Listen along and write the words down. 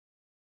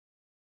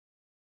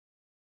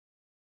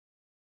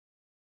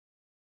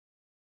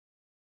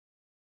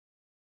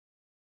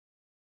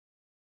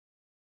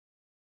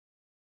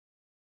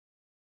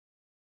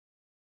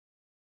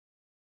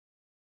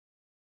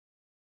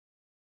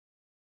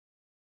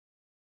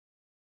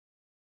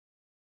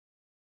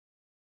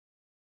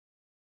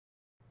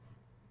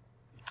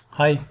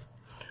Hi.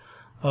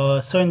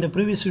 So in the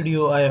previous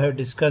video I have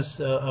discussed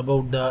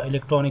about the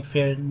electronic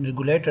fan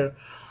regulator,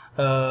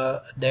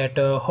 that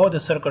how the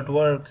circuit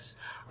works.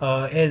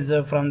 As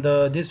from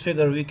this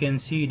figure we can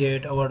see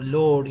that our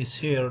load is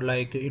here,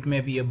 like it may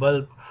be a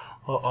bulb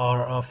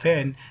or a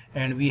fan,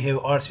 and we have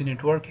RC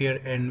network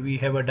here, and we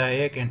have a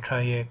DIAC and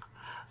TRIAC.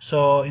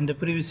 So in the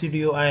previous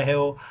video I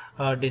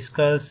have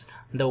discussed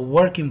the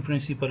working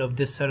principle of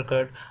this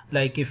circuit.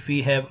 Like if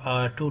we have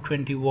a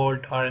 220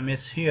 volt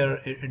RMS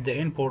here at the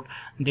input,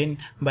 then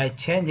by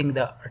changing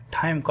the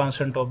time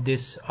constant of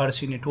this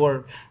RC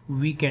network,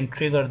 we can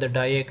trigger the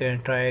DIAC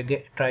and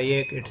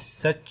TRIAC at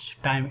such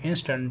time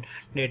instant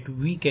that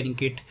we can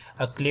get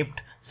a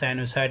clipped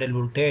sinusoidal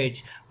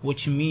voltage,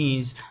 which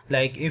means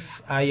like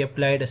if I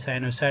applied a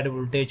sinusoidal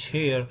voltage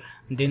here,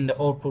 then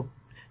the output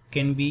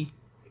can be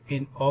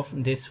of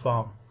this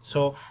form.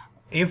 So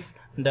if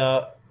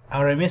the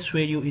RMS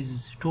value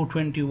is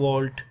 220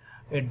 volt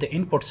at the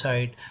input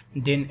side,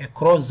 then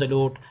across the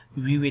load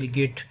we will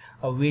get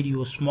a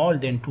value small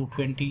than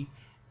 220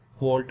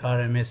 volt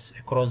RMS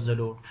across the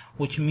load,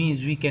 which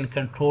means we can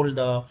control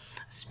the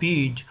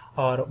speed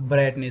or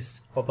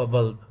brightness of a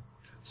bulb.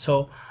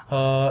 So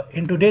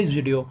in today's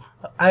video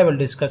I will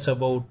discuss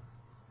about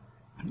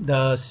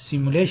the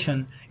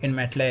simulation in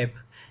MATLAB.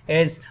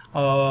 As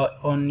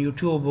on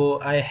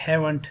YouTube I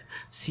haven't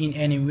seen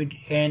any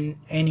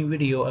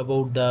video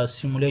about the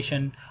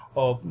simulation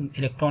of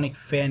electronic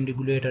fan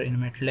regulator in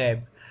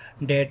MATLAB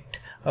that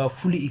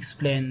fully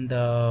explain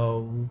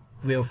the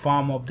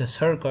waveform of the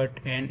circuit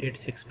and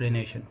its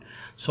explanation.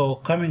 So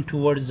coming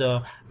towards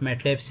the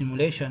MATLAB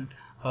simulation,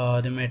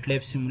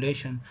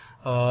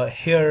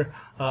 here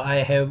I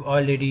have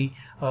already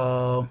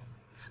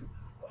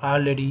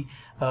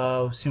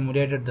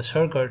simulated the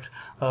circuit.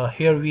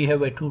 Here we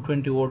have a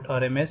 220 volt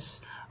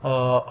RMS.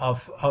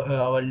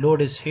 Our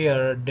load is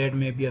here, that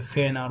may be a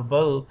fan or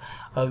bulb.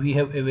 We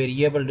have a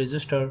variable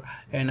resistor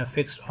and a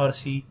fixed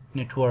RC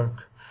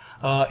network.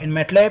 In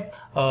MATLAB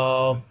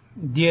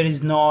there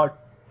is no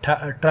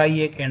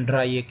TRIAC and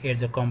DIAC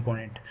as a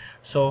component.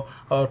 So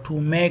to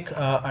make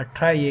a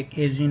TRIAC,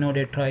 as you know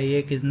that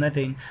TRIAC is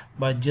nothing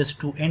but just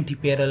two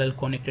anti-parallel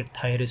connected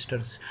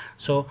thyristors.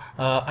 So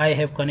I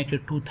have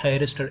connected two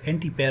thyristor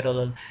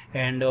anti-parallel,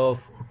 and to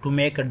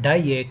make a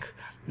DIAC,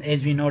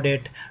 as we know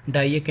that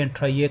DIAC and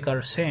TRIAC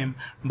are same,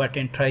 but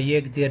in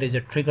TRIAC there is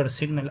a trigger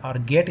signal or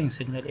getting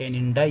signal, and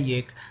in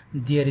DIAC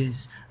there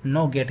is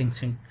no getting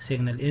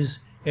signal.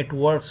 It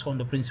works on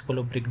the principle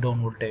of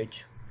breakdown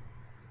voltage.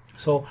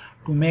 So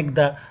to make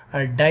the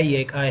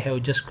DIAC, I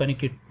have just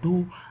connected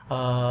two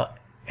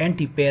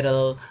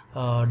anti-parallel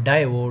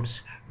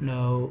diodes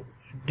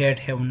that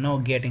have no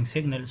getting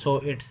signal, so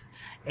it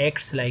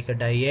acts like a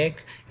DIAC,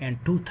 and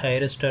two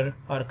thyristor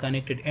are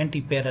connected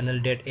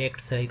anti-parallel that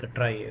acts like a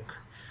TRIAC.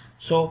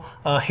 So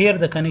here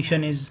the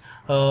connection is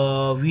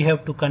we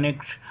have to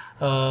connect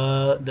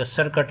the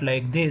circuit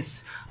like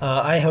this.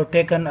 I have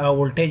taken a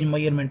voltage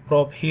measurement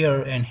probe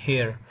here and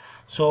here.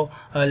 So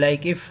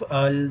like if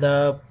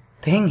the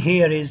thing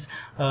here is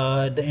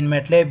in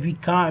MATLAB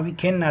we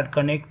cannot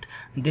connect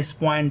this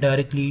point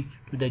directly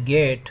to the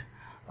gate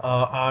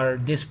or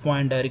this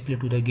point directly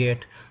to the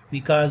gate,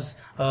 because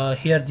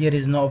here there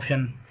is no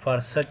option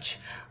for such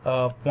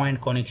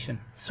point connection.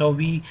 So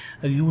we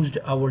used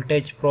a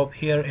voltage probe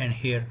here and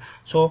here.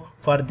 So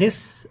for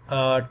this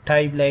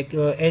type, like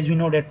as we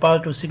know that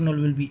positive signal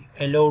will be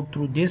allowed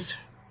through this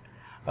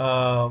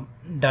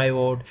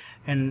diode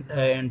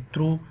and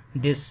through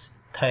this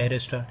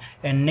thyristor,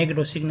 and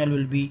negative signal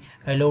will be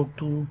allowed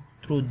through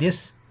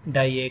this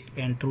DIAC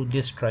and through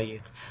this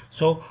TRIAC.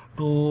 So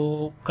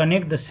to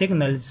connect the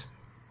signals,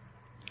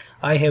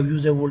 I have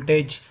used a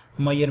voltage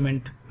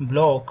measurement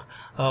block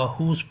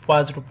whose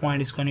positive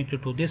point is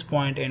connected to this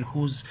point and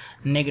whose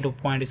negative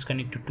point is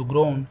connected to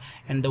ground,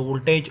 and the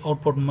voltage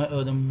output,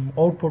 the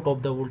output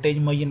of the voltage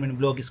measurement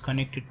block is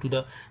connected to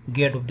the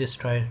gate of this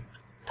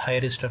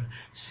thyristor.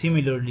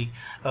 Similarly,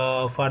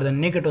 for the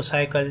negative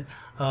cycle,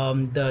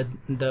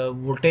 the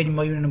voltage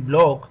measurement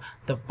block,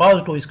 the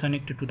positive is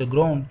connected to the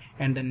ground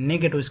and the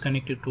negative is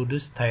connected to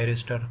this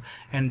thyristor,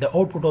 and the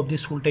output of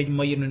this voltage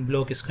measurement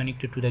block is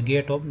connected to the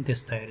gate of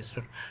this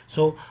thyristor.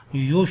 So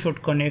you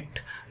should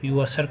connect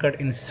your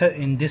circuit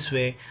in this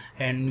way,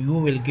 and you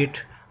will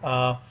get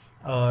a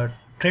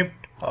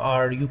tripped,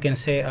 or you can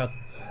say a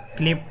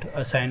clipped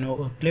sine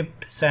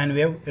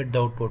wave at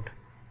the output.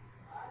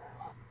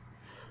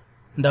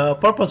 The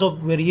purpose of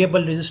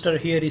variable resistor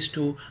here is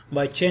to,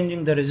 by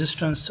changing the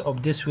resistance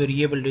of this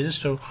variable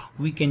resistor,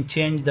 we can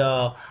change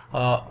the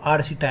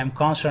RC time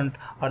constant,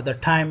 or the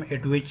time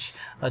at which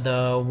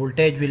the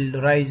voltage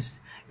will rise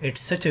at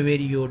such a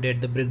value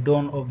that the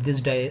breakdown of this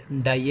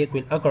DIAC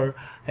will occur,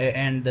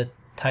 and the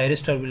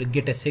thyristor will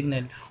get a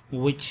signal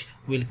which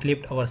will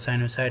clip our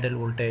sinusoidal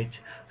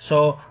voltage.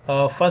 So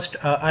first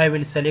I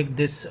will select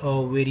this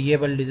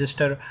variable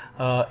resistor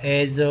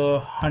as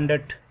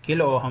 100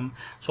 kilo ohm.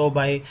 So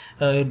by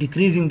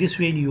decreasing this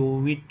value,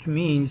 which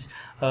means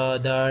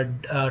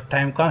the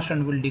time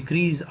constant will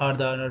decrease, or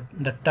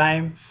the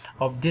time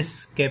of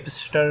this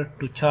capacitor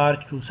to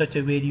charge to such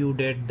a value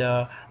that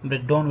the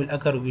breakdown will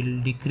occur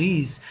will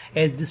decrease.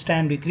 As this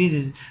time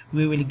decreases,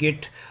 we will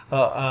get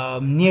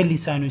nearly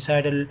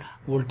sinusoidal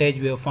voltage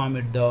waveform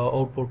at the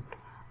output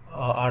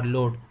or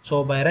load.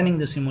 So by running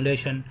the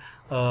simulation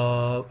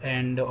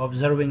and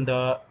observing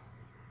the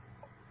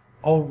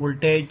out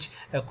voltage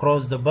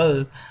across the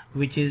bulb,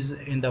 which is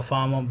in the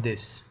form of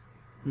this,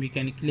 we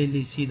can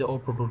clearly see the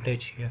output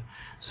voltage here.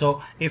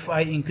 So if I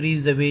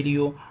increase the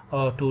value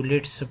to,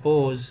 let's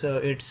suppose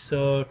it's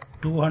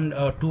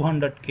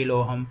 200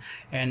 kilo ohm,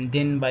 and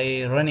then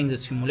by running the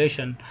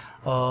simulation,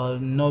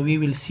 now we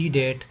will see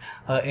that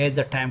as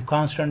the time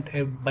constant,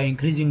 by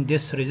increasing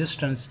this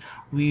resistance,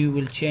 we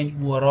will change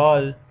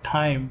overall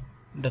time,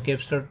 the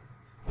capacitor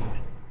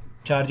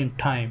charging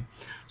time.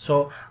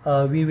 So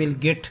we will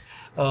get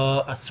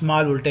a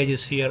small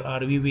voltages here, or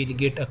we will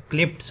get a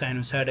clipped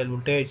sinusoidal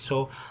voltage.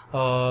 So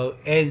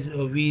as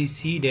we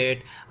see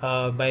that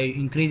by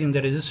increasing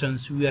the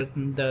resistance,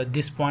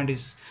 this point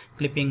is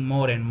clipping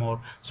more and more.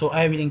 So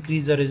I will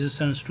increase the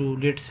resistance to,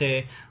 let's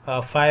say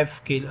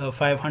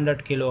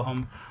 500 kilo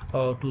ohm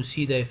to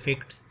see the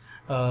effects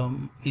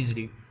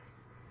easily.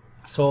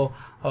 So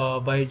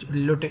by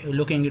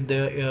looking at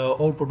the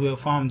output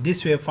waveform,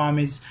 this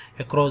waveform is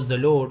across the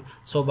load.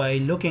 So by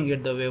looking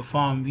at the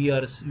waveform,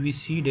 we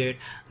see that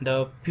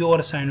the pure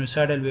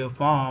sinusoidal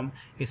waveform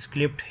is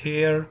clipped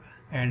here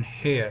and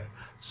here.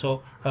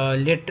 So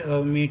let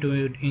me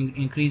to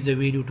increase the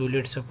value to,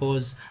 let's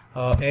suppose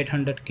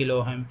 800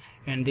 kilo ohm,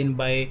 and then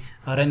by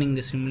running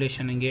the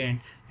simulation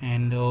again,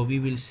 and we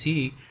will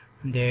see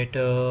that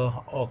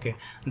okay,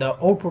 the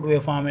output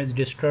waveform is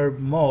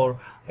disturbed more,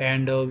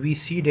 and we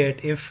see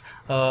that if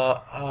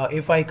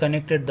I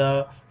connected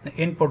the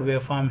input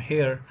waveform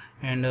here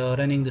and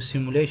running the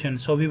simulation,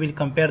 so we will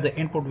compare the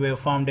input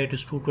waveform, that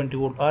is 220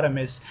 volt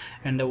RMS,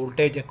 and the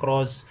voltage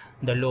across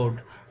the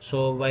load.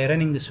 So by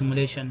running the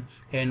simulation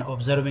and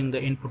observing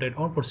the input and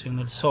output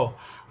signals, so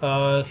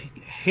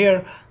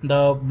here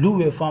the blue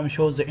waveform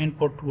shows the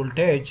input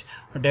voltage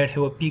that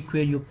have a peak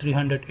value of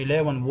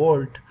 311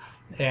 volt,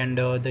 and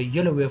the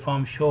yellow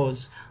waveform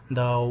shows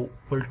the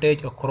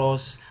voltage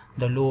across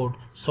the load.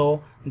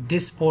 So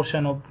this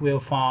portion of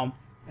waveform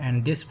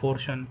and this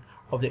portion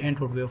of the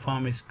input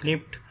waveform is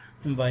clipped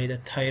by the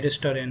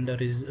thyristor and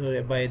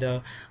by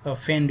the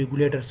fan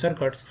regulator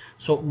circuits.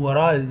 So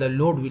overall the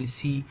load will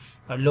see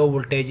low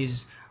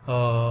voltages,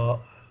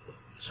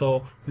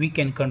 so we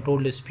can control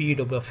the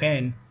speed of the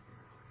fan,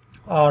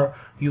 or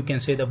you can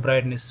say the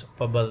brightness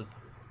of a bulb.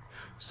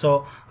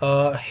 So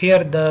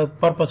here the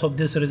purpose of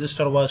this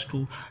resistor was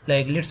to,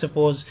 like, let's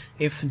suppose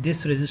if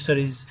this resistor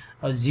is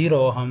 0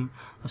 ohm,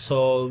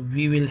 so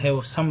we will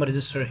have some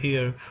resistor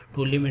here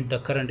to limit the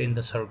current in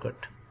the circuit.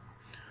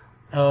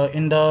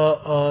 In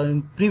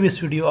the previous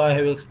video I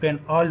have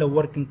explained all the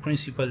working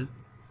principle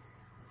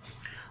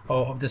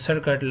of the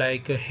circuit.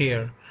 Like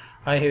here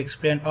I have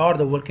explained all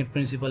the working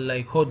principle,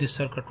 like how this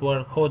circuit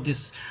works, how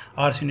this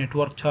RC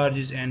network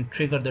charges and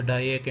trigger the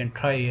DIAC and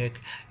TRIAC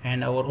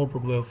and our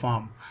output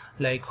waveform,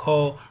 like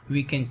how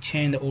we can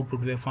change the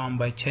output waveform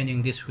by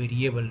changing this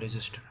variable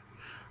resistor.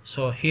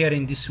 So here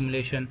in this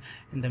simulation,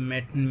 in the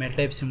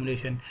MATLAB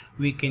simulation,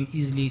 we can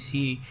easily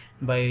see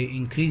by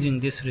increasing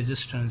this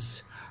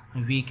resistance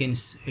we can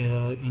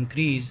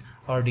increase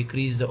or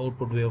decrease the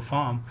output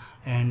waveform,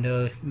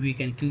 and we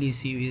can clearly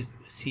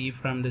see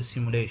from the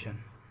simulation.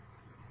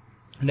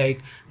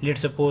 Like,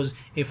 let's suppose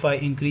if I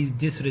increase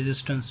this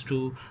resistance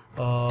to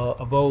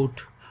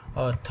about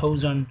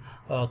 1000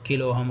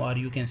 kilo ohm, or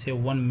you can say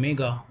 1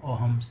 mega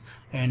ohms,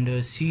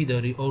 and see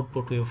the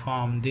output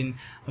waveform, then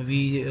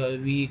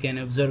we can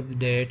observe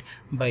that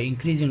by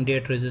increasing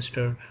that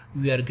resistor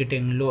we are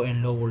getting low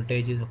and low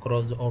voltages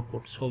across the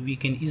output. So we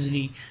can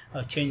easily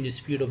change the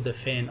speed of the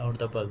fan or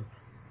the bulb.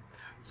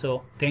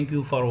 So thank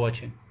you for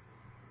watching.